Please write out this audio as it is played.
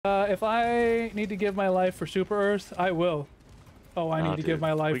If I need to give my life for Super Earth, I will. Oh, I need to give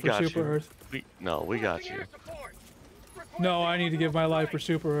my life for Super Earth. No, we got you. No, I need to give my life for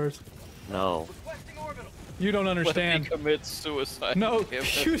Super Earth. No. You don't understand. Let me commit suicide. No,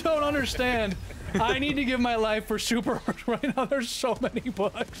 you don't understand. I need to give my life for Super Earth right now. There's so many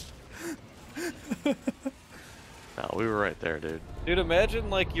bugs. No, we were right there, dude. Dude,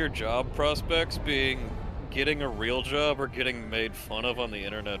 imagine like your job prospects being getting a real job or getting made fun of on the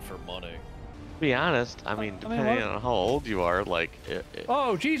internet for money. To be honest, I mean, depending on how old you are, like.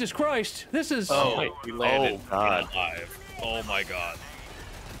 Oh, Jesus Christ! This is. Oh, wait, we landed God. alive. Oh my God.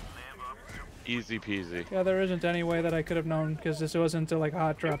 Easy peasy. Yeah, there isn't any way that I could have known because this wasn't like a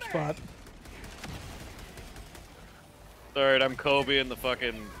hot drop spot. Alright, I'm Kobe in the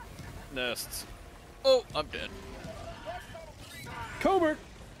fucking nests. Oh, I'm dead. Cobert!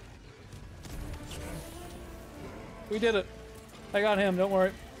 We did it. I got him, don't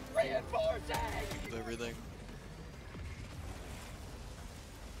worry. Everything.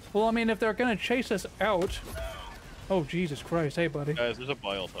 Well, I mean, if they're gonna chase us out... Oh, Jesus Christ. Hey, buddy. Guys, there's a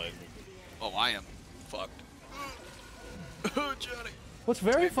bile titan. Oh, I am fucked. Oh, Johnny. What's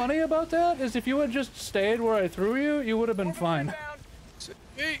very funny about that is if you had just stayed where I threw you, you would have been fine.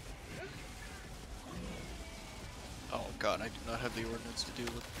 Hey. Oh God, I do not have the ordnance to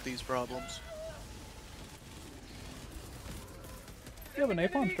deal with these problems. You have a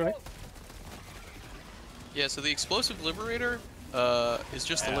napalm strike. Yeah, so the explosive liberator is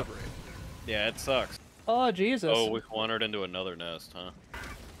just the liberator. Yeah, it sucks. Oh, Jesus. Oh, we wandered into another nest, huh?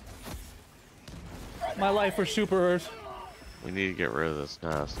 My life for Super Earth. We need to get rid of this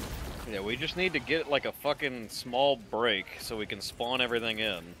nest. Yeah, we just need to get like a fucking small break so we can spawn everything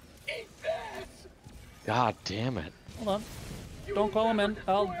in. God damn it. Hold on. Don't call him in.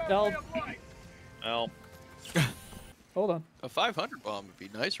 I'll... Well, Hold on. A 500 bomb would be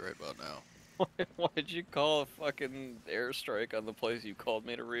nice right about now. why'd you call a fucking airstrike on the place you called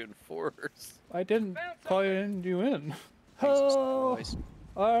me to reinforce? I didn't call you in. Oh,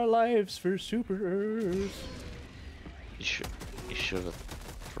 our lives for Super Earth. You should have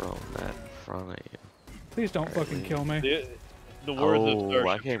thrown that in front of you. Please don't fucking kill me. The words of Oh, Starship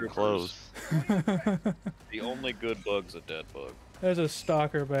I came Troopers. close. The only good bug's a dead bug. There's a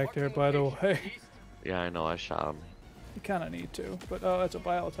stalker back there, by the way. Yeah, I know, I shot him. You kind of need to, but oh, that's a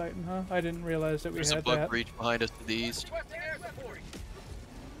Bile Titan, huh? I didn't realize that we There's a had bug that. breach behind us to the east.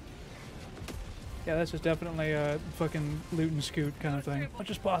 Yeah, this is definitely a fucking loot and scoot kind of thing. Much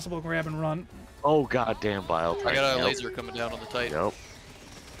as possible, grab and run. Oh, goddamn bile I titan. got a laser coming down on the Titan. Yep.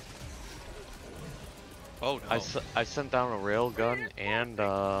 Oh no. I sent down a rail gun and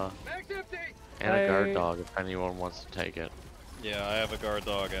a guard dog if anyone wants to take it. Yeah, I have a guard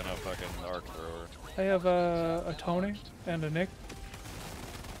dog and a fucking arc thrower. I have a Tony and a Nick.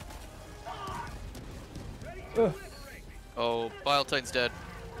 Ugh. Oh, Bile Titan's dead.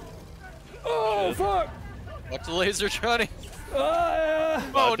 Oh, fuck! Watch the laser, Johnny.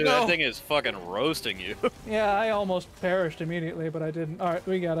 Oh, dude, no. that thing is fucking roasting you. Yeah, I almost perished immediately, but I didn't. Alright,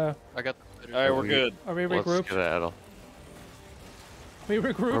 we gotta... I got the... Alright, we're good. Are we Let's regrouped? skedaddle. We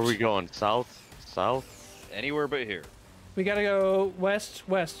regrouped? Where are we going? South? South? Anywhere but here. We gotta go west,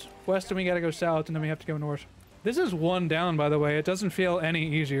 and we gotta go south, and then we have to go north. This is one down, by the way. It doesn't feel any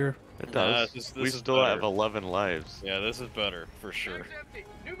easier. It Nah, does. this We is still better. have 11 lives. Yeah, this is better, for sure.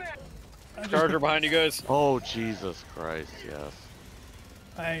 Charger behind you guys. Oh, Jesus Christ, yes.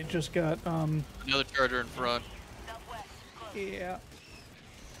 I just got, Another charger in front. yeah.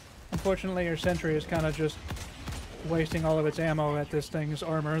 Unfortunately, your sentry is kind of just wasting all of its ammo at this thing's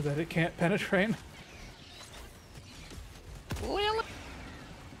armor that it can't penetrate.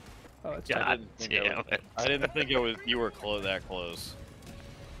 Oh, it's God damn it. I didn't think you were that close.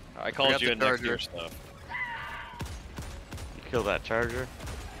 I called Forgot you the in next to charger. your stuff. You kill that charger?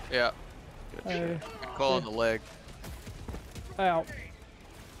 Yeah. Good shit. Good call on the leg. Ow.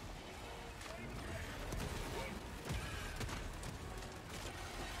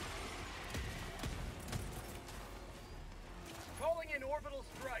 Calling in orbital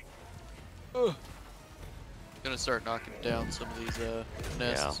strike. Gonna start knocking down some of these Yeah,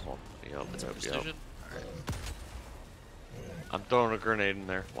 nests. well, yep, That's yep, precision. yep. Alright. I'm throwing a grenade in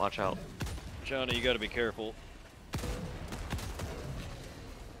there. Watch out. Johnny, you gotta be careful.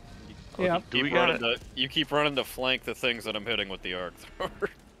 Yeah. Do we got it? You keep running to flank the things that I'm hitting with the arc thrower.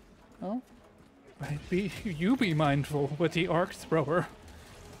 Oh. You be mindful with the arc thrower.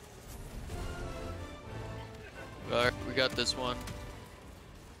 We got this one.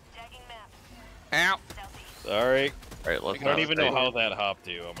 Ow! Sorry. Alright, let's I don't not even stay, know how that hopped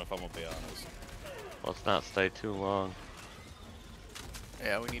you, if I'm gonna be honest. Let's not stay too long.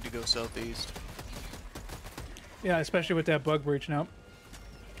 Yeah, we need to go southeast. Yeah, especially with that bug breach now.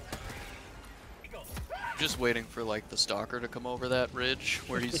 Just waiting for like the stalker to come over that ridge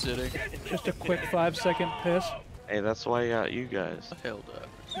where he's sitting. Just a quick 5-second piss. Hey, that's why I got you guys.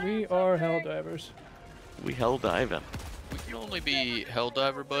 Helldivers. We are Helldivers. We hell diving. We can only be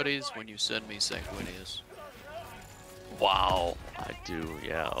Helldiver buddies when you send me Sanguinius. Wow. I do,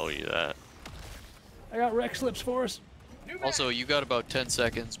 yeah, owe you that. I got Rex slips for us. Also, you got about 10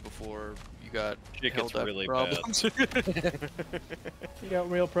 seconds before you got Shit gets Helldiver really problems. You got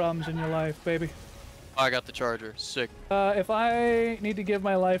real problems in your life, baby. I got the charger. Sick. If I need to give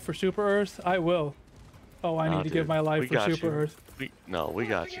my life for Super Earth, I will. Oh, I Nah, need to dude, give my life we for got Super you. Earth. No, we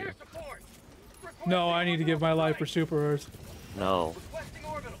got you. No, I need to give my life for Super Earth. No.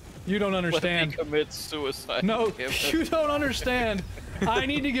 You don't Let me understand. commit suicide. No, Damn it. you don't understand. I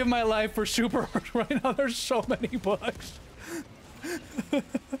need to give my life for Super Earth right now. There's so many bugs. No,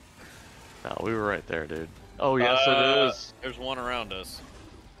 we were right there, dude. Oh, yes, it is. There's one around us.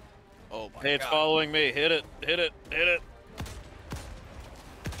 Oh my Hey, it's god. following me. Hit it. Hit it. Hit it.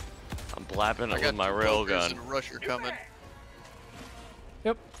 I'm blapping I it got with my two rail buggers gun. and a rusher coming.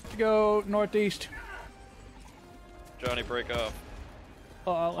 Yep, go northeast. Johnny, break off.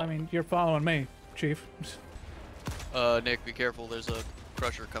 Oh, I mean, you're following me, Chief. Nick, be careful. There's a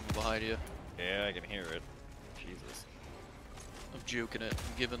crusher coming behind you. Yeah, I can hear it. Jesus. I'm juking it.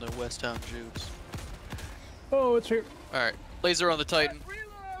 I'm giving the West Town jukes. Oh, it's here. Alright. Laser on the Titan.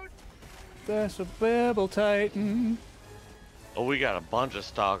 That's a Babel Titan. Oh, we got a bunch of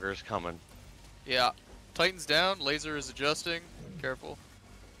stalkers coming. Yeah. Titan's down. Laser is adjusting. Careful.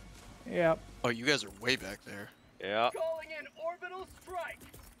 Yeah. Oh, you guys are way back there. Yeah, Calling in orbital strike.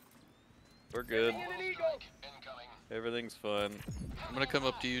 we're good. Sending in an eagle. Everything's fine. I'm gonna come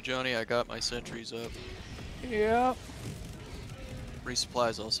up to you, Johnny. I got my sentries up. Yeah.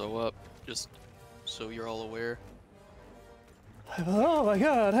 Resupply's also up. Just so you're all aware. Oh my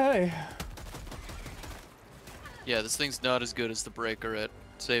god, hey. Yeah, this thing's not as good as the Breaker at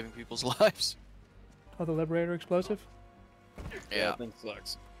saving people's lives. Oh, the Liberator explosive? Yeah, that thing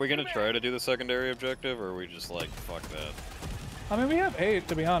sucks. We're gonna try to do the secondary objective, or are we just like, fuck that? I mean, we have 8,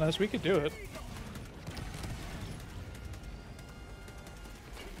 to be honest. We could do it.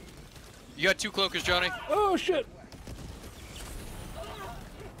 You got 2 cloakers, Johnny. Oh, shit.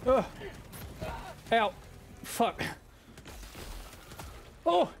 Ugh. Ow. Fuck.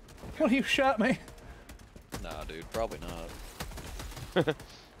 Oh, what you shot me? Nah, dude, probably not.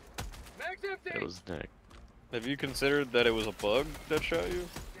 Max empty. It was Nick. Have you considered that it was a bug that shot you?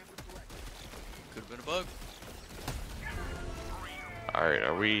 Could have been a bug. Alright,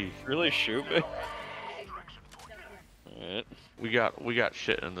 are we... Really shoot me? Alright. We got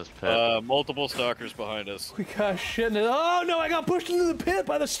shit in this pit. Multiple stalkers behind us. We got shit in it. Oh no, I got pushed into the pit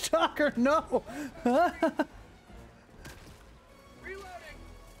by the stalker. No. Reloading.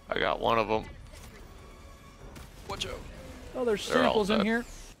 I got one of them. Watch out. Oh, there's They're all samples in dead. here.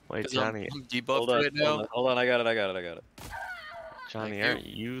 Wait, 'Cause Johnny, I'm debuffed Hold on, right now. hold on, I got it. Johnny, Thank aren't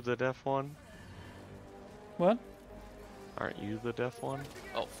you the deaf one? What? Aren't you the deaf one?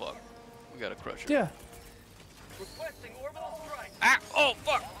 Oh fuck. We got a crusher. Yeah. Requesting orbital strike. Ah! Oh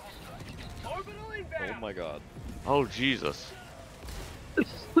fuck! Orbital inbound. Oh my god. Oh, Jesus.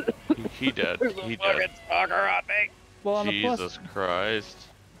 he dead. He Fucking dead. stalker on me! Well, on the plus, Jesus Christ.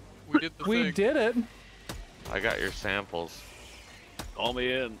 We did the we thing. did it. I got your samples. Call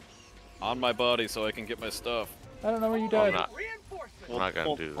me in. On my body so I can get my stuff. I don't know where you I'm died. not, Reinforcements. I'm not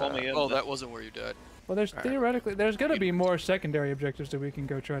gonna do Call me that. in. Oh, that wasn't where you died. Well, there's theoretically there's gonna be more secondary objectives that we can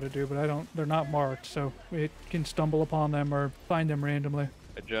go try to do, but they're not marked, so we can stumble upon them or find them randomly.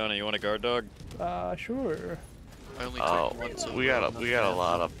 Hey, Johnny, you want a guard dog? Sure. I only Oh, took one, so we got a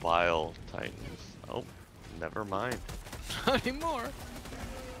lot of bile titans. Oh, never mind. Not anymore.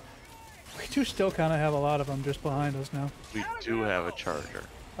 We do still kind of have a lot of them just behind us now. We do have a charger.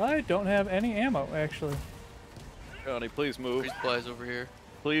 I don't have any ammo, actually. Johnny, please move. Resupplies over here.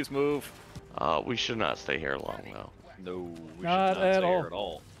 Please move. We should not stay here long though. No, we Not should not at stay all. here at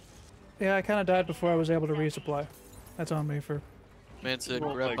all. Yeah, I kind of died before I was able to resupply. That's on me for... Man said,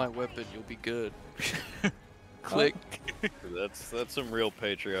 Well, grab like- my weapon, you'll be good. Click. That's some real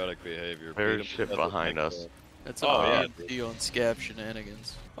patriotic behavior. There's Beat 'em shit to death with behind Nick, us. That's Oh, all yeah. EMP on scav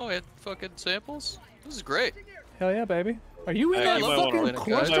shenanigans. Oh, I had fucking samples? This is great. Hell yeah, baby. Are you in Hey, that you might fucking wanna- Linux, guys.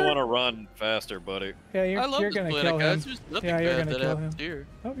 You might cluster? want to run faster, buddy. Yeah, I love you're this gonna planet, kill him. guys. There's nothing Yeah, you're bad gonna that kill happens him. here.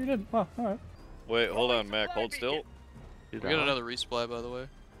 Oh, you didn't? Oh, alright. Wait, hold on, Mac. Hold still. Dude, We got another resupply, by the way.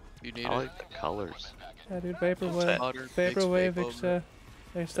 You need I it. like the colors. Yeah, dude, vaporwave, Modern, vaporwave makes vape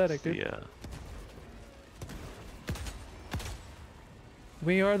aesthetic, dude. Yeah.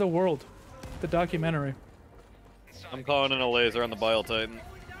 We Are the World, the documentary. I'm calling in a laser on the Bile Titan.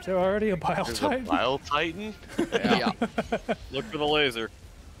 Is there already a Bile There's Titan? a Bile Titan? Yeah. Look for the laser.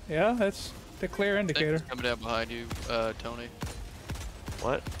 Yeah, that's the clear indicator. Thing's coming down behind you, Tony.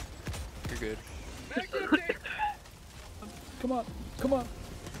 What? You're good. Come on, come on.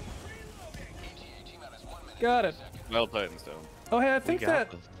 Got it. Bile Titan's down. Oh, hey, We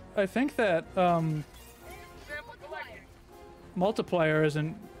got this. I think that Sample collected. multiplayer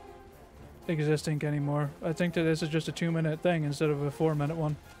isn't existing anymore. I think that this is just a 2-minute thing instead of a 4-minute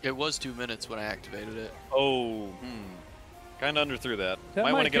one. It was 2 minutes when I activated it. Oh, Kinda underthrew that. That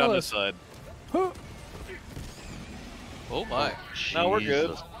Might want might to get on kill this us. side. Huh. Oh my. No, we're good.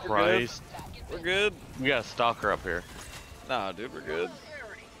 Jesus We're Christ. We're good. We got a stalker up here. Nah, dude, we're good.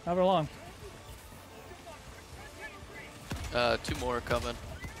 Not for long. 2 more are coming.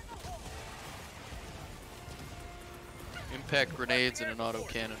 Impact grenades and an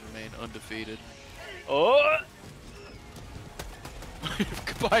autocannon remain undefeated. Oh!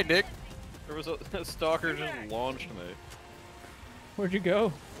 Goodbye, Nick. There was a stalker just launched me. Where'd you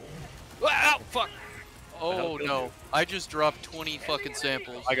go? Ow! Fuck! Oh hell killed no. you? I just dropped 20 fucking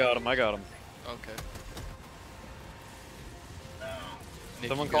samples. I got him. Okay. Nick,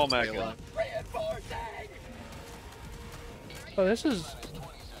 Someone you call gotta stay Mac in. alive. Oh, this is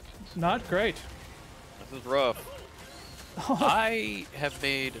not great. This is rough. I have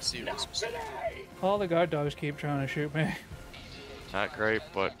made a serious mistake. All the guard dogs keep trying to shoot me. Not great,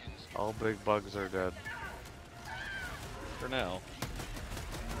 but all big bugs are dead. For now.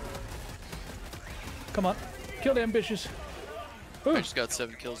 Come on, kill them bitches. Ooh, I just got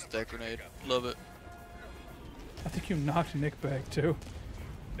 7 kills with that grenade. Love it. I think you knocked Nick back too.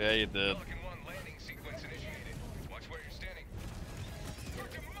 Yeah, you did.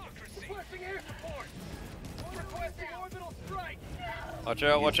 Requesting air support. Requesting orbital strike. Watch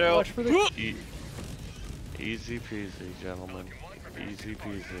out, watch out. Watch for the. Easy peasy, gentlemen. Easy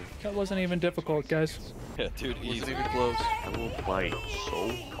peasy. That wasn't even difficult, guys. Yeah, dude, Wasn't easy. even close. I will bite so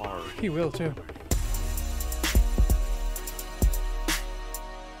hard. He will too.